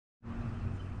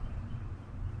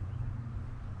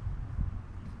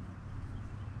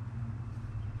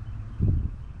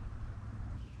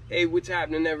Hey, what's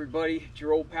happening, everybody? It's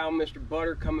your old pal Mr.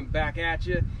 Butter coming back at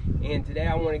you, and today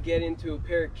I want to get into a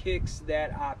pair of kicks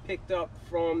that I picked up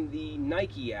from the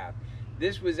Nike app.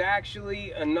 This was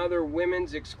actually another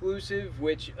women's exclusive,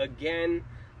 which again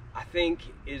I think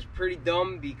is pretty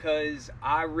dumb because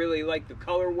I really like the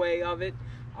colorway of it.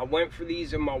 I went for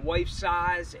these in my wife's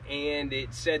size and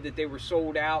it said that they were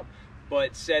sold out,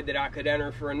 but said that I could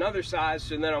enter for another size,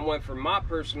 so then I went for my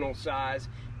personal size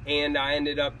and I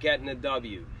ended up getting a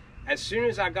W. As soon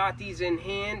as I got these in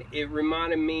hand, it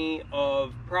reminded me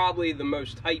of probably the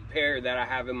most hype pair that I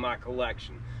have in my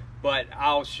collection. But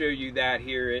I'll show you that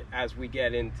here as we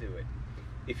get into it.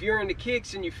 If you're into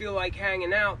kicks and you feel like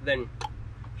hanging out, then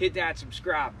hit that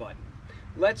subscribe button.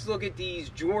 Let's look at these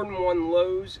Jordan 1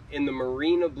 lows in the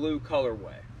Marina blue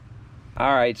colorway.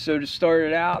 Alright, so to start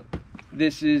it out,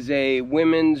 this is a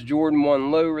women's Jordan 1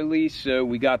 low release. So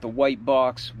we got the white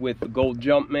box with the gold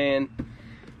Jumpman.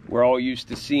 We're all used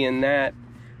to seeing that.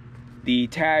 The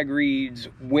tag reads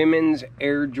Women's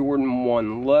Air Jordan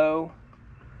 1 Low.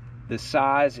 The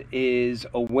size is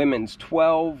a women's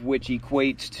 12, which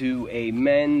equates to a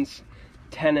men's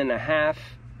 10.5.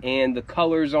 And the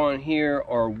colors on here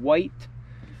are white,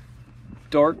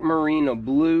 dark marina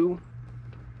blue,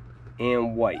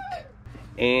 and white.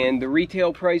 And the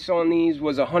retail price on these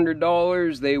was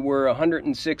 $100. They were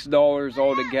 $106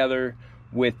 altogether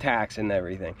with tax and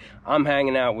everything. I'm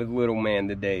hanging out with little man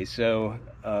today, so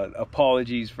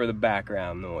apologies for the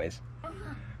background noise.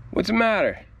 What's the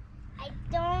matter? I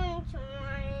don't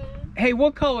want. Hey,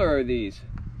 what color are these?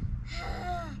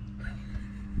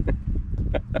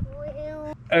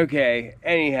 Okay,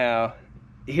 anyhow,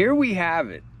 here we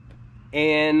have it.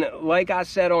 And like I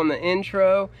said on the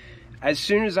intro, as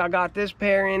soon as I got this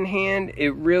pair in hand,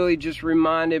 it really just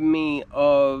reminded me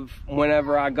of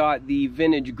whenever I got the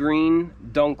vintage green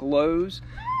Dunk lows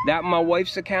that my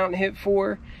wife's account hit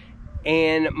for.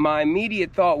 And my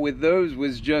immediate thought with those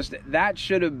was just that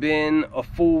should have been a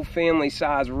full family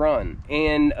size run.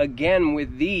 And again,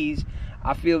 with these,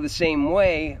 I feel the same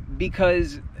way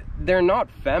because they're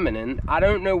not feminine. I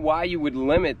don't know why you would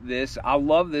limit this. I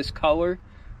love this color,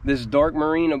 this dark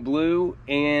marina blue,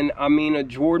 and I mean a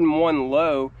Jordan 1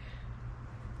 low.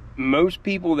 Most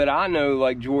people that I know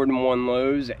like Jordan 1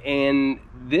 lows, and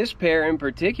this pair in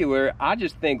particular I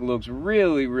just think looks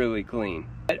really, really clean.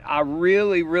 I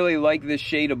really, really like this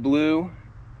shade of blue,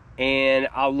 and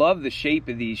I love the shape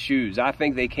of these shoes. I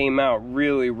think they came out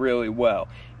really, really well.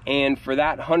 And for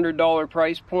that $100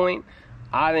 price point,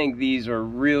 I think these are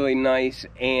really nice.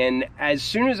 And as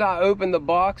soon as I opened the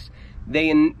box, they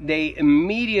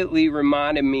immediately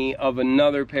reminded me of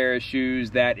another pair of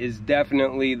shoes that is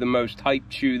definitely the most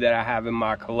hyped shoe that I have in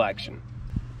my collection.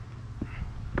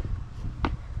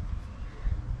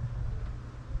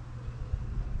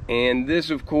 And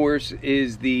this, of course,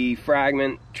 is the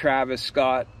Fragment Travis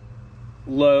Scott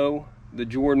low, the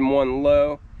Jordan 1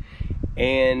 low.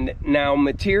 And now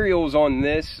materials on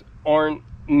this aren't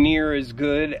near as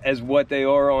good as what they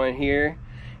are on here.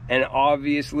 And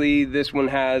obviously this one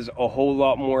has a whole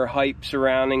lot more hype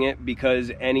surrounding it because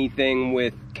anything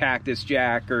with Cactus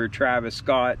Jack or Travis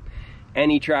Scott,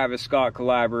 any Travis Scott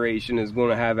collaboration is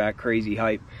going to have that crazy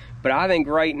hype. But I think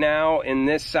right now in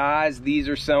this size, these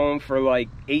are selling for like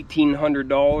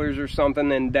 $1,800 or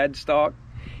something in dead stock.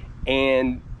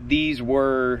 And these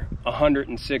were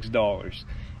 $106.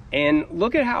 And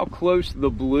look at how close the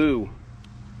blue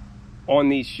on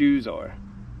these shoes are.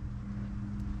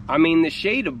 I mean, the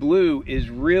shade of blue is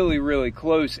really, really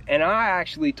close. And I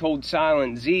actually told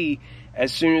Silent Z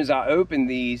as soon as I opened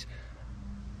these,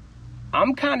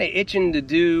 I'm kind of itching to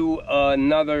do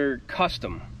another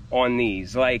custom on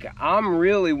these. Like, I'm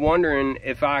really wondering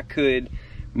if I could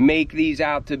make these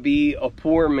out to be a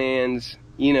poor man's,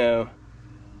 you know,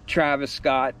 Travis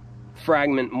Scott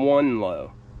Fragment 1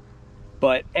 low.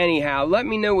 But anyhow, let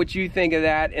me know what you think of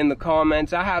that in the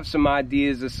comments. I have some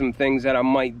ideas of some things that I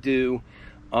might do.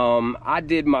 I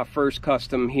did my first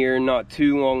custom here not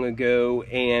too long ago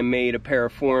and made a pair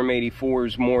of Forum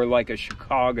 84s more like a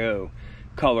Chicago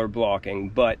color blocking.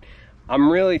 But I'm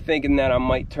really thinking that I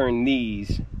might turn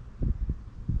these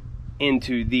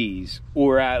into these,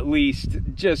 or at least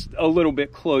just a little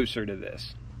bit closer to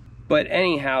this. But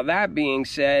anyhow, that being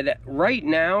said, right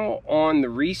now on the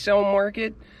resale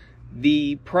market,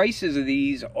 the prices of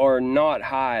these are not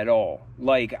high at all.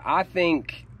 Like, I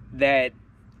think that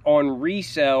on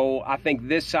resale, I think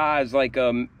this size, like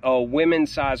a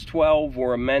women's size 12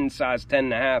 or a men's size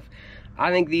 10.5,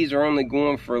 I think these are only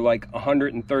going for like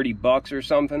 130 bucks or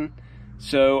something.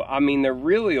 So, I mean, they're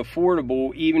really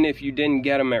affordable even if you didn't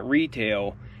get them at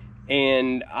retail.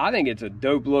 And I think it's a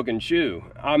dope looking shoe.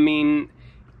 I mean,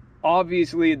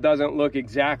 Obviously, it doesn't look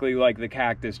exactly like the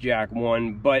Cactus Jack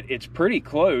one, but it's pretty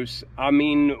close. I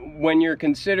mean, when you're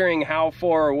considering how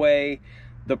far away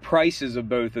the prices of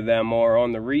both of them are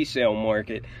on the resale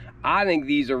market, I think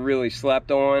these are really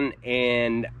slept on,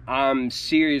 and I'm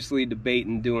seriously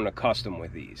debating doing a custom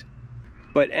with these.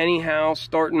 But anyhow,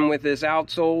 starting with this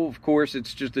outsole, of course,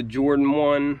 it's just a Jordan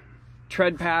 1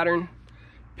 tread pattern,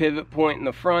 pivot point in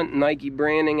the front, Nike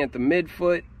branding at the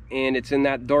midfoot, and it's in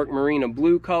that dark Marina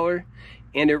blue color,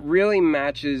 and it really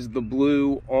matches the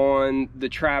blue on the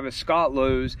Travis Scott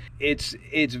lows. It's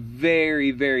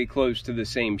very, very close to the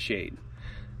same shade.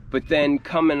 But then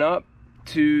coming up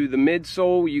to the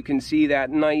midsole, you can see that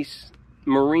nice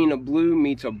Marina blue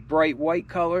meets a bright white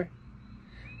color,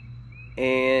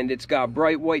 and it's got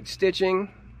bright white stitching,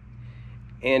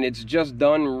 and it's just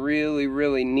done really,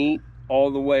 really neat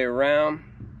all the way around.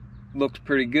 Looks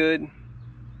pretty good.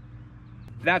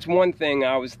 That's one thing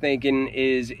I was thinking,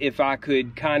 is if I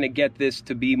could kind of get this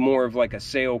to be more of like a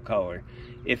sale color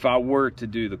if I were to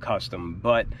do the custom.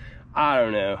 But I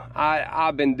don't know.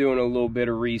 I've been doing a little bit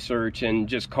of research and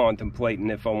just contemplating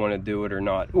if I want to do it or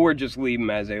not, or just leave them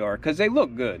as they are, because they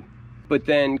look good. But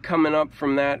then coming up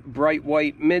from that bright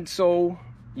white midsole,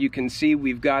 you can see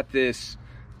we've got this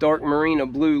dark Marina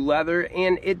blue leather,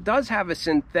 and it does have a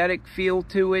synthetic feel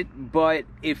to it, but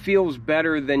it feels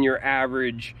better than your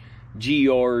average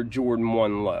GR Jordan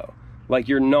 1 low, like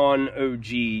your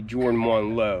non-OG Jordan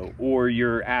 1 low or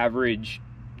your average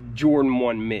Jordan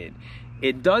 1 mid.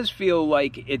 It does feel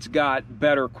like it's got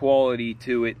better quality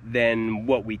to it than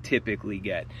what we typically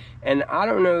get. And I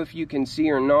don't know if you can see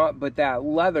or not, but that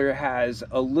leather has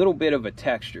a little bit of a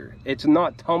texture. It's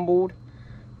not tumbled,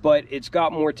 but it's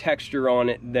got more texture on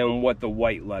it than what the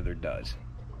white leather does.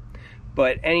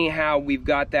 But anyhow, we've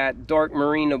got that dark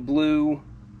Marina blue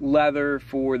leather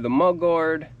for the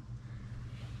mudguard,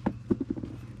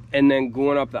 and then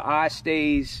going up the eye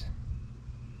stays,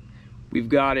 we've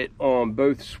got it on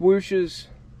both swooshes,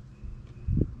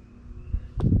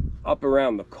 up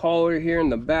around the collar here in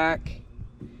the back,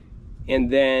 and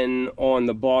then on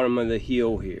the bottom of the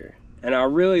heel here. And I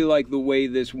really like the way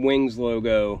this Wings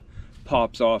logo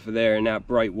pops off of there and that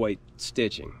bright white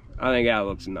stitching. I think that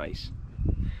looks nice.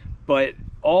 But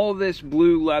all this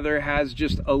blue leather has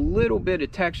just a little bit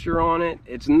of texture on it.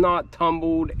 It's not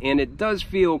tumbled, and it does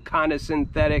feel kind of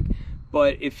synthetic,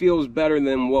 but it feels better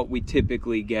than what we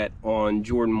typically get on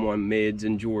Jordan 1 mids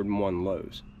and Jordan 1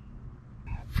 lows.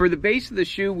 For the base of the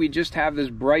shoe, we just have this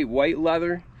bright white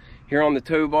leather. Here on the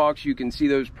toe box, you can see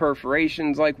those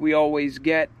perforations like we always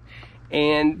get.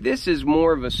 And this is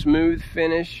more of a smooth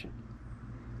finish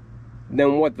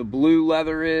than what the blue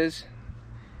leather is.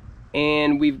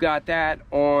 And we've got that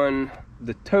on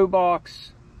the toe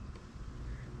box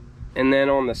and then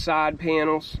on the side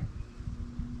panels.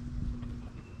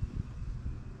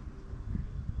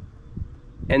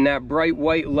 And that bright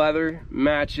white leather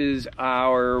matches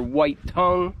our white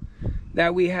tongue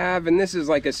that we have. And this is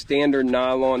like a standard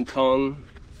nylon tongue.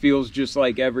 Feels just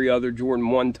like every other Jordan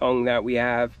 1 tongue that we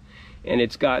have. And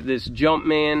it's got this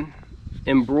Jumpman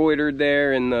embroidered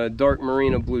there in the dark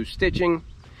Marina blue stitching.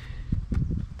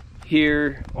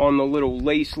 Here on the little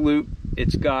lace loop,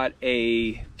 it's got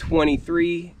a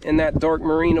 23 in that dark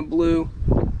Marina blue.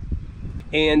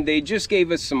 And they just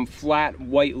gave us some flat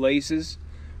white laces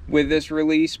with this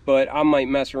release, but I might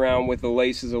mess around with the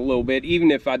laces a little bit.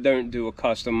 Even if I don't do a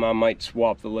custom, I might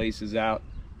swap the laces out.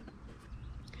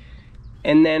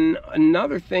 And then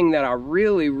another thing that I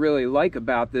really, really like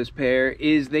about this pair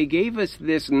is they gave us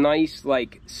this nice,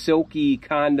 like, silky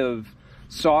kind of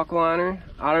sock liner.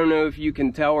 I don't know if you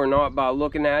can tell or not by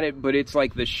looking at it, but it's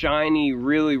like the shiny,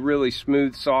 really, really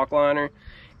smooth sock liner.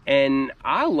 And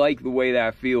I like the way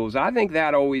that feels. I think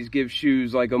that always gives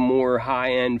shoes like a more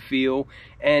high-end feel.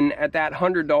 And at that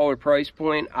 $100 price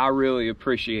point, I really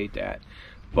appreciate that.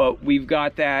 But we've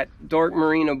got that dark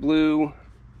Marina blue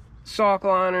sock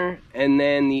liner, and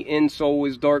then the insole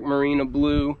is dark Marina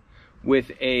blue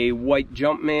with a white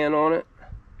Jumpman on it,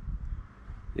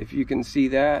 if you can see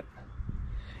that.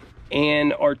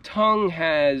 And our tongue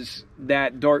has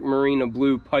that dark Marina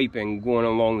blue piping going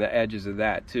along the edges of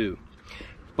that too.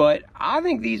 But I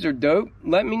think these are dope.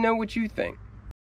 Let me know what you think.